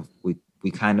kind of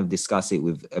discuss it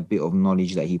with a bit of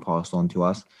knowledge that he passed on to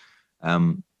us.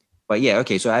 But yeah,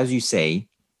 okay. So as you say,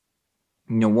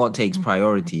 what takes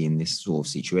priority in this sort of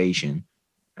situation?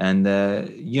 And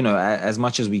as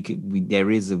much as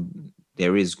there is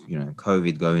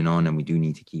COVID going on, and we do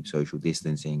need to keep social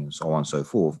distancing and so on and so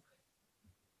forth.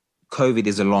 COVID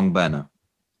is a long burner.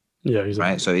 Yeah,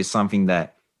 exactly. Right. So it's something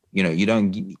that you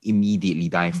don't immediately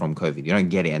die from COVID. You don't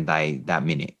get it and die that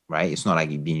minute, right? It's not like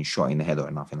you're being shot in the head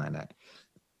or nothing like that.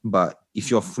 But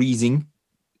if you're freezing,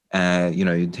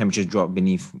 your temperatures drop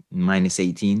beneath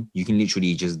 -18, you can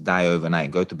literally just die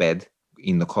overnight, go to bed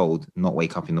in the cold, not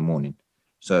wake up in the morning.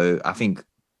 So I think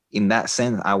in that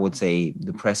sense, I would say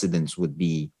the precedence would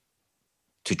be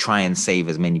to try and save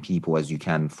as many people as you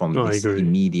can from this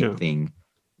immediate thing,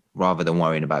 rather than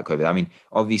worrying about COVID. I mean,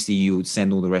 obviously you would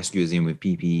send all the rescuers in with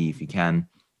PPE if you can,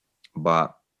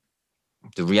 but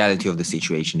the reality of the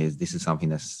situation is this is something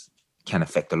that can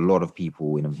affect a lot of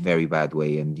people in a very bad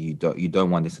way, and you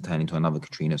don't want this to turn into another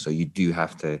Katrina. So you do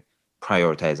have to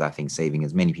prioritize, I think, saving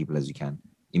as many people as you can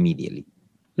immediately.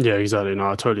 Yeah, exactly.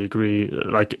 No, I totally agree.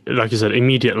 Like you said,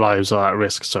 immediate lives are at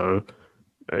risk, so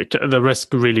the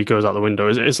risk really goes out the window.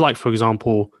 It's like, for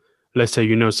example, let's say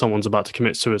someone's about to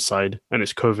commit suicide and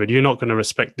it's COVID. You're not going to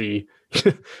respect the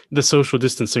the social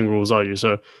distancing rules, are you?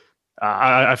 So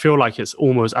I feel like it's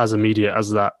almost as immediate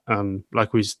as that.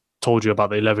 Like we told you about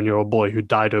the 11-year-old boy who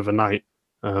died overnight.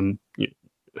 And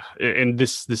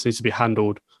this needs to be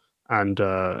handled. And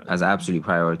as an absolute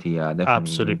priority, definitely.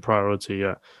 Absolute priority,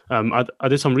 yeah. I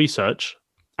did some research,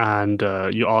 and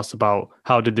you asked about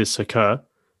how did this occur.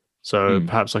 So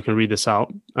perhaps I can read this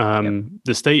out.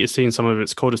 The state is seeing some of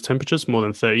its coldest temperatures, more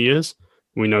than 30 years.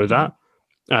 We know that.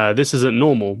 This isn't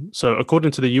normal. So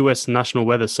according to the US National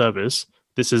Weather Service,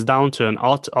 this is down to an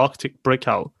Arctic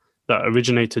breakout that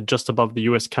originated just above the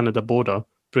US-Canada border,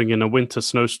 bringing a winter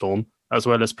snowstorm, as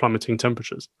well as plummeting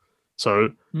temperatures. So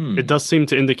it does seem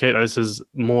to indicate that this is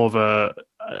more of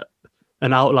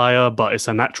an outlier, but it's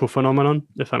a natural phenomenon,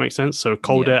 if that makes sense. So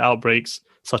cold air outbreaks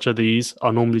such as these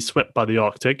are normally swept by the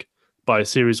Arctic by a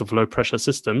series of low-pressure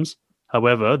systems.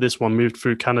 However, this one moved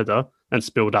through Canada and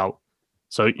spilled out.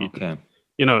 So,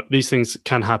 these things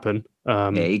can happen.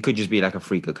 It could just be like a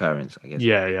freak occurrence, I guess.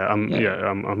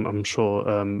 I'm sure.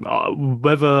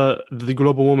 Whether the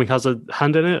global warming has a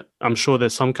hand in it, I'm sure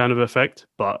there's some kind of effect.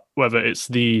 But whether it's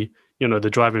the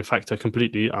driving factor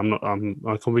completely, I'm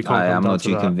not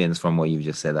too convinced from what you've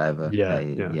just said either.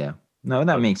 No,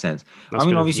 that makes sense. I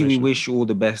mean, obviously, we wish all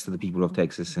the best to the people of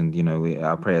Texas, and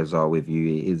our prayers are with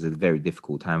you. It is a very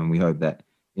difficult time, and we hope that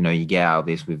you get out of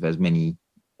this with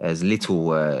as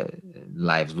little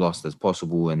lives lost as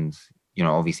possible. And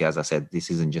obviously, as I said,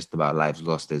 this isn't just about lives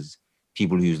lost. There's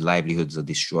people whose livelihoods are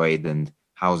destroyed and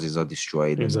houses are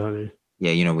destroyed. Exactly.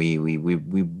 And, we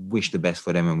wish the best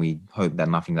for them, and we hope that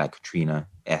nothing like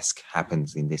Katrina-esque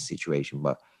happens in this situation.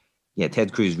 But yeah,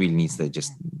 Ted Cruz really needs to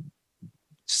just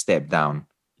step down.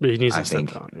 He needs to step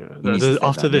down. Yeah.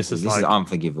 After this is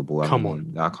unforgivable. Come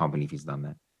on, I can't believe he's done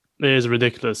that. It is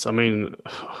ridiculous. I mean,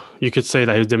 you could say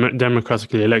that he's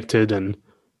democratically elected, and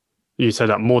you said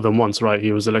that more than once, right?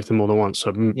 He was elected more than once.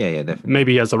 So Yeah, definitely.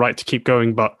 maybe he has the right to keep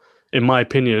going. But in my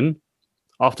opinion,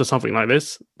 after something like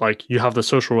this, like, you have the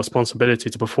social responsibility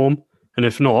to perform. And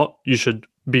if not, you should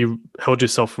be held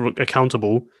yourself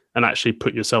accountable and actually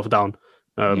put yourself down.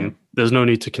 There's no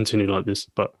need to continue like this,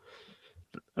 but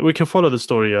we can follow the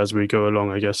story as we go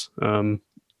along, I guess.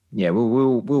 Yeah,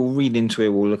 we'll read into it.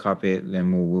 We'll look up it,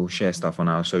 then we'll share stuff on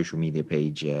our social media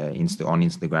page, on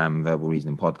Instagram, Verbal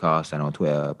Reason Podcast, and on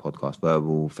Twitter, Podcast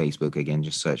Verbal. Facebook, again,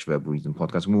 just search Verbal Reason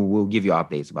Podcast. We'll give you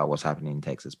updates about what's happening in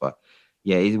Texas. But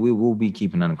yeah, we will be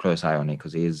keeping a close eye on it,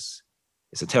 because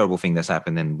it's a terrible thing that's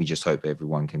happened, and we just hope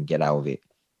everyone can get out of it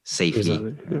safely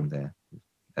and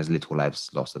as little lives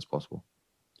lost as possible.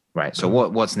 Right. So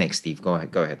what's next, Steve? Go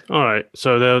ahead. All right.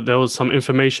 So there was some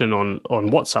information on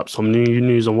WhatsApp, some new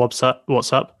news on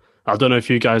WhatsApp. I don't know if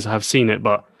you guys have seen it,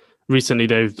 but recently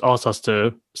they've asked us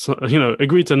to,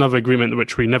 agree to another agreement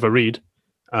which we never read.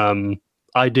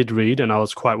 I did read, and I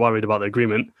was quite worried about the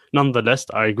agreement. Nonetheless,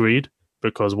 I agreed,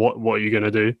 because what are you going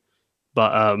to do?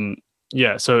 But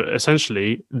so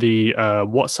essentially the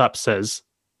WhatsApp says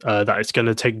that it's going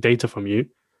to take data from you,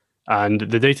 and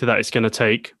the data that it's going to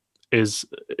take is,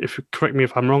 if correct me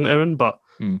if I'm wrong, Aaron, but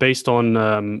based on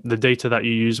the data that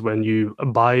you use when you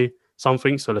buy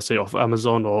something, so let's say off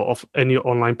Amazon or off any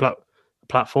online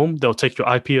platform, they'll take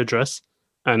your IP address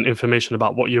and information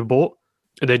about what you've bought.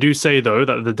 They do say, though,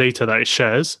 that the data that it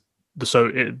shares,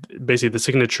 basically the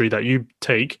signatory that you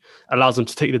take, allows them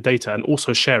to take the data and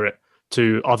also share it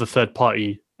to other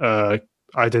third-party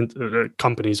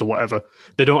companies or whatever.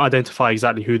 They don't identify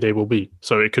exactly who they will be,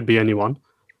 so it could be anyone.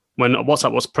 When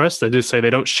WhatsApp was pressed, they did say they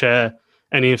don't share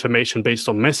any information based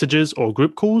on messages or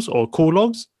group calls or call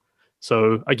logs.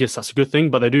 So I guess that's a good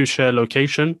thing, but they do share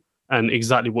location and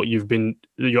exactly what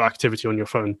your activity on your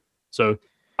phone. So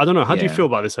I don't know. How do you feel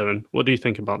about this, Evan? What do you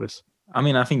think about this? I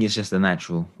mean, I think it's just the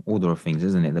natural order of things,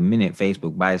 isn't it? The minute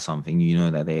Facebook buys something, you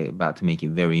know that they're about to make it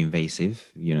very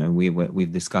invasive.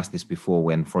 We've discussed this before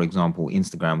when, for example,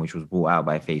 Instagram, which was brought out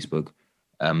by Facebook,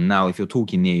 now, if you're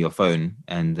talking near your phone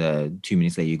and 2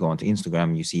 minutes later you go onto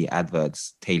Instagram, you see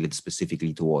adverts tailored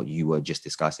specifically to what you were just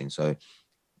discussing. So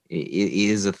it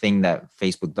is a thing that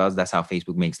Facebook does. That's how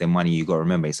Facebook makes their money. You got to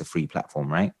remember, it's a free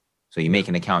platform, right? So you make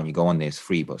an account, you go on there, it's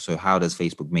free. But so how does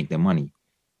Facebook make their money?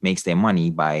 Makes their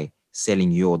money by selling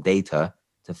your data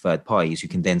to third parties who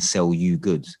can then sell you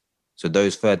goods. So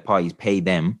those third parties pay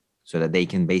them so that they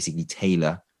can basically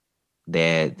tailor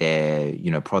their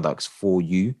products for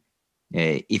you.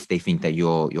 If they think that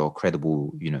you're a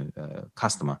credible,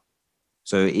 customer.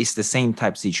 So it's the same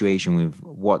type situation with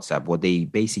WhatsApp. What they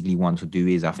basically want to do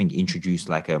is, I think, introduce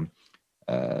like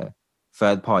a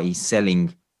third-party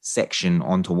selling section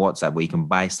onto WhatsApp where you can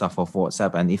buy stuff off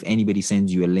WhatsApp. And if anybody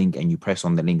sends you a link and you press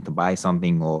on the link to buy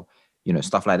something or,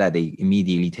 stuff like that, they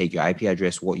immediately take your IP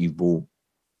address, what you've bought,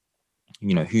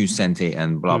 who sent it,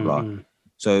 and blah, blah.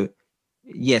 So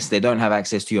yes, they don't have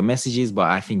access to your messages, but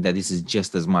I think that this is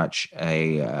just as much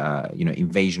a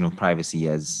invasion of privacy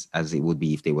as it would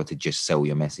be if they were to just sell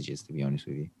your messages, to be honest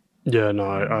with you. Yeah, no,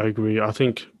 I agree. I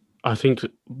think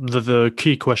the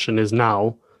key question is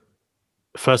now,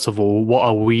 first of all, what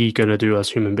are we going to do as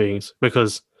human beings?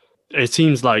 Because it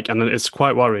seems like, and it's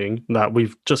quite worrying, that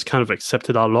we've just kind of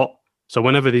accepted our lot. So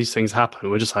whenever these things happen,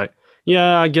 we're just like,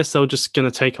 yeah, I guess they're just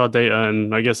going to take our data,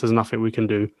 and I guess there's nothing we can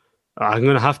do. I'm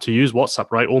going to have to use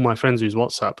WhatsApp, right? All my friends use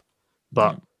WhatsApp.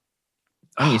 But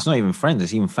I mean, it's not even friends,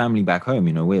 it's even family back home.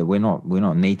 We're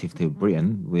not native to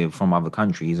Britain. We're from other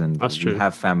countries, and we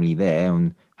have family there.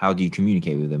 And how do you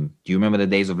communicate with them? Do you remember the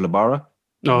days of Lebara?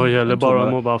 Oh yeah, Lebara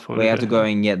mobile phone. We had to go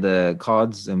and get the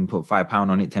cards and put £5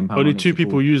 on it, £10 Only two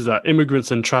people use that: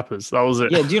 immigrants and trappers. That was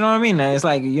it. Yeah, do you know what I mean? It's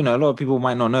like, a lot of people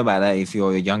might not know about that if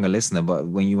you're a younger listener, but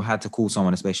when you had to call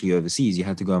someone, especially overseas, you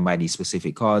had to go and buy these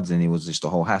specific cards, and it was just a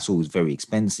whole hassle. It was very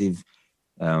expensive.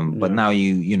 But now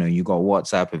you got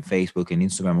WhatsApp and Facebook and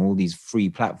Instagram, all these free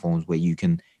platforms where you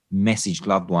can message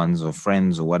loved ones or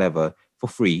friends or whatever for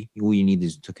free. All you need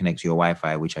is to connect to your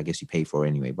Wi-Fi, which I guess you pay for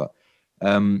anyway. But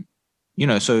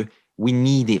so we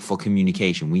need it for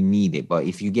communication. We need it. But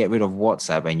if you get rid of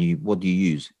WhatsApp and what do you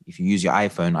use? If you use your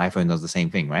iPhone does the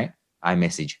same thing, right?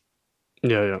 iMessage.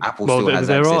 Yeah. Apple still has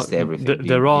access to everything.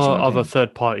 There are other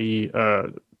third-party,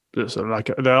 there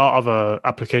are other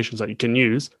applications that you can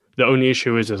use. The only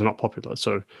issue is it's not popular.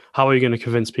 So how are you going to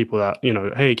convince people that,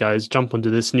 hey guys, jump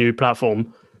onto this new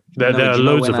platform? There are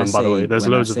loads of them, by the way. There's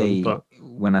loads of them. But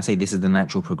when I say this is the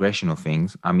natural progression of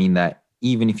things, I mean that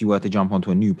even if you were to jump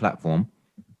onto a new platform,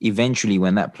 eventually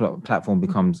when that platform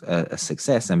becomes a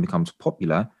success and becomes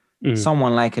popular,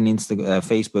 someone like an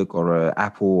Facebook or an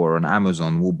Apple or an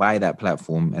Amazon will buy that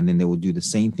platform, and then they will do the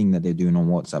same thing that they're doing on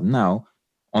WhatsApp now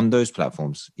on those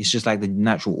platforms. It's just like the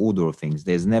natural order of things.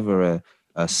 There's never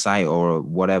a site or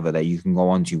whatever that you can go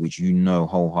onto which you know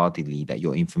wholeheartedly that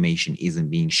your information isn't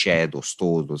being shared or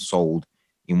stored or sold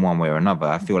in one way or another.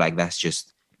 I feel like that's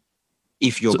just,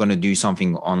 if you're going to do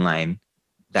something online,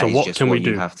 that is just what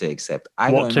you have to accept.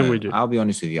 What can we do? I'll be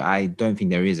honest with you. I don't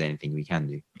think there is anything we can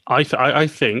do. I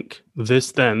think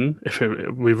this then, if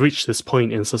we've reached this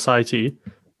point in society,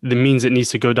 it means it needs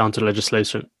to go down to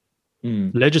legislation.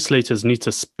 Legislators need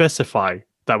to specify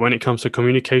that when it comes to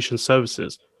communication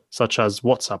services, such as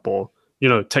WhatsApp or,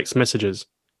 text messages,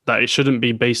 that it shouldn't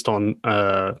be based on,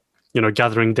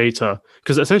 gathering data.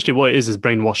 Because essentially what it is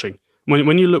brainwashing.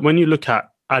 When you look at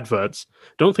adverts,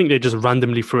 don't think they just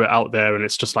randomly threw it out there and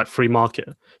it's just like free market.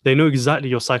 They know exactly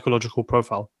your psychological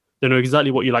profile. They know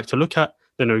exactly what you like to look at.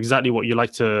 They know exactly what you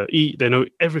like to eat. They know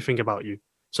everything about you.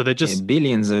 So they're just...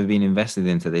 billions have been invested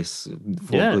into this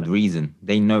for good reason.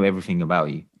 They know everything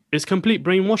about you. It's complete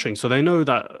brainwashing. So they know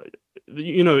that,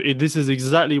 this is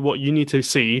exactly what you need to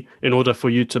see in order for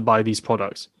you to buy these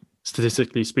products,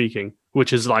 statistically speaking,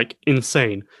 which is like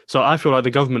insane. So I feel like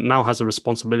the government now has a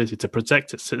responsibility to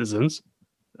protect its citizens,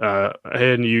 here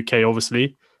in the UK,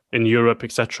 obviously, in Europe,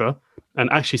 etc., and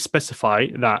actually specify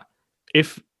that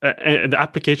if the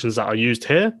applications that are used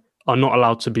here are not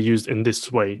allowed to be used in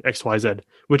this way, XYZ,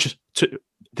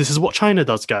 this is what China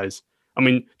does, guys. I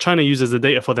mean, China uses the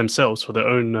data for themselves, for their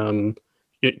own,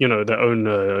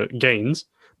 gains.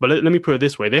 But let me put it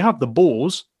this way. They have the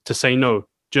balls to say no.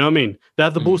 Do you know what I mean? They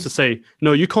have the balls to say,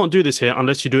 no, you can't do this here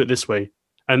unless you do it this way.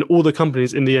 And all the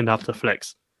companies in the end have to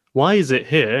flex. Why is it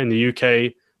here in the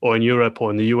UK or in Europe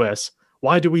or in the US?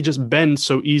 Why do we just bend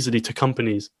so easily to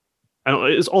companies? And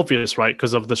it's obvious, right?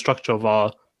 Because of the structure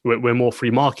of we're more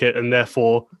free market, and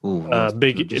therefore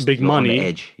big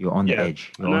money. You're on the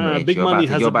edge. Big money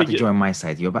has you're about to join my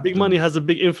side. Big money has a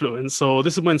big influence. So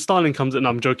this is when Stalin comes in.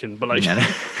 I'm joking, but like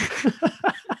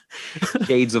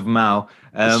shades of Mao.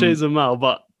 Shades of Mao.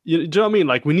 But do you know what I mean?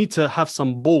 Like we need to have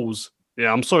some balls.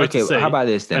 Yeah, I'm sorry to say. How about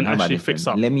this then? How about this fix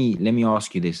then? Up. Let me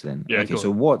ask you this then. Yeah, okay,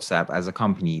 so WhatsApp as a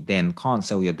company then can't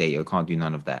sell your data, can't do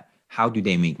none of that. How do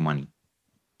they make money?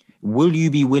 Will you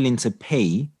be willing to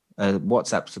pay a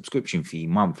WhatsApp subscription fee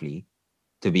monthly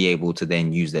to be able to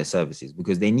then use their services?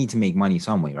 Because they need to make money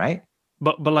some way, right?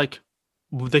 But like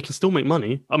they can still make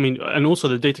money. I mean, and also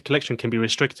the data collection can be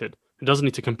restricted. It doesn't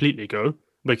need to completely go,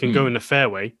 but it can go in a fair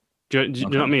way. Do you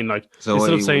know what I mean? Like, so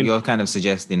instead of saying, you're kind of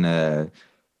suggesting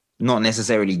not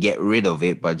necessarily get rid of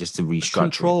it, but just to restructure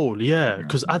control it. Yeah,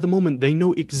 because at the moment they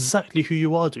know exactly who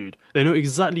you are, dude. They know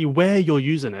exactly where you're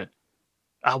using it,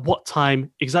 at what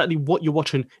time, exactly what you're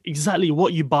watching, exactly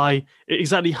what you buy,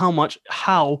 exactly how much,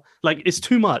 how. Like, it's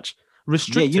too much.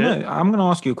 Restrict it. I'm going to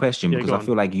ask you a question because I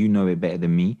feel like you know it better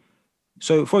than me.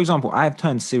 So, for example, I've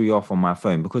turned Siri off on my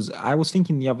phone because I was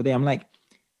thinking the other day, I'm like,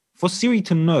 for Siri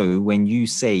to know when you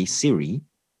say Siri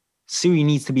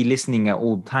needs to be listening at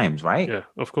all times, right? Yeah,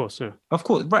 of course, yeah. Of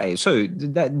course, right. So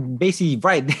that basically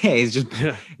right there is just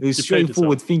it's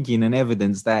straightforward thinking and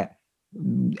evidence that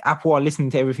Apple are listening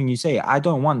to everything you say. I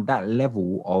don't want that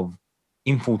level of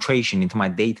infiltration into my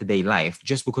day-to-day life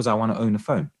just because I want to own a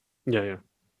phone. Yeah.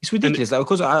 It's ridiculous.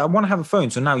 Because I want to have a phone.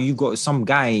 So now you've got some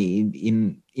guy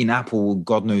in Apple,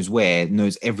 God knows where,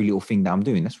 knows every little thing that I'm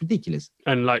doing. That's ridiculous.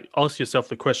 And like, ask yourself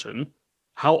the question,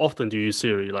 how often do you use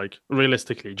Siri? Like,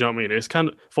 realistically, do you know what I mean? It's kind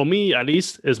of, for me at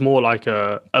least, it's more like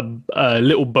a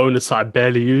little bonus that I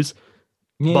barely use.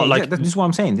 Yeah, but like, this is what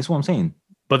I'm saying.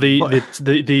 But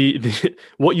the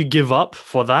what you give up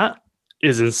for that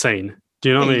is insane. Do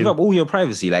you know what I mean? You give up all your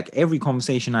privacy. Like every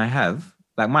conversation I have,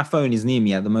 like my phone is near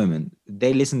me at the moment.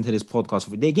 They listen to this podcast.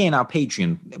 They're getting our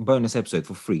Patreon bonus episode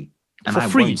for free. And I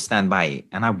won't stand by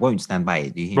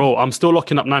it. Do you hear Bro, I'm still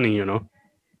locking up Nanny, you know.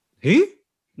 Who?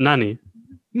 Nanny.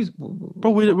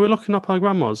 Bro, we're locking up our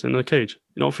grandmas in a cage.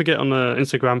 You don't forget on the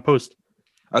Instagram post.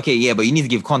 Okay, yeah, but you need to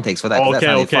give context for that. Okay,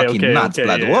 that fucking nuts,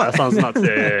 blood. Yeah, what? That sounds nuts.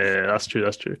 Yeah, that's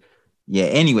true. Yeah.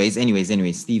 Anyways,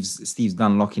 Steve's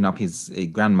done locking up his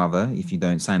grandmother. If you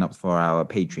don't sign up for our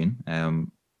Patreon,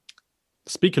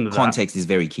 speaking of context is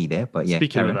very key there. But yeah,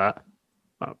 speaking of that,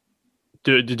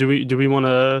 do we want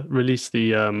to release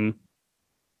the? Do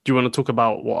you want to talk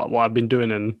about what I've been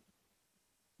doing and?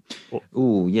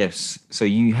 Oh yes. So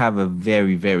you have a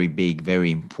very, very big,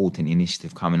 very important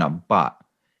initiative coming up, but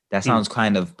that sounds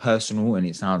kind of personal and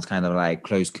it sounds kind of like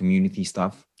close community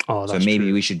stuff. Oh, that's so maybe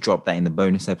true. We should drop that in the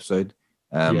bonus episode.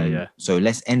 Yeah. So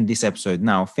let's end this episode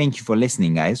now. Thank you for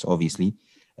listening, guys. Obviously,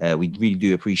 we really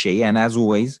do appreciate it. And as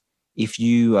always, if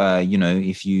you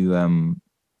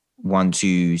want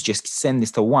to just send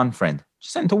this to one friend.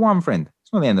 Just send it to one friend.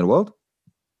 It's not the end of the world,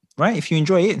 right? If you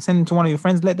enjoy it, send it to one of your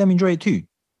friends. Let them enjoy it too,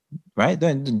 right?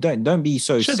 Don't be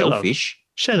so selfish.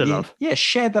 Share the love. Yeah,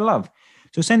 share the love.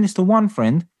 So send this to one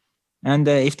friend, and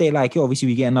if they like it, obviously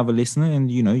we get another listener,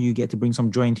 and you get to bring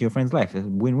some joy into your friend's life. It's a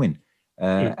win-win.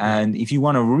 And if you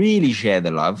want to really share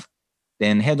the love,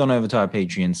 then head on over to our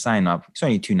Patreon, sign up. It's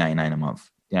only $2.99 a month.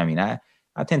 You know what I mean?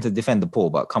 I tend to defend the poor,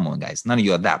 but come on, guys, none of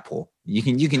you are that poor. You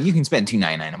can spend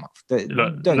 $2.99 a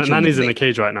month. Nanny's in a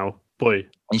cage right now, boy,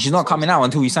 and she's not coming out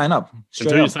until you sign up.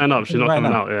 Until you sign up, she's not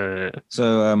coming out. Yeah.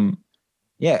 So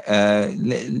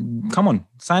come on,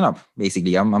 sign up.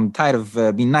 Basically, I'm tired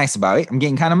of being nice about it. I'm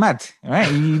getting kind of mad. All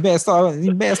right, you better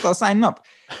start signing up.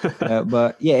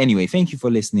 But yeah, anyway, thank you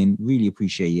for listening. Really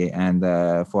appreciate it. And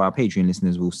for our Patreon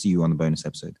listeners, we'll see you on the bonus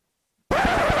episode.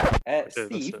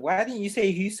 Steve, why didn't you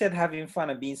say who said having fun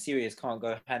and being serious can't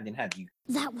go hand in hand?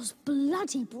 That was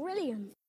bloody brilliant.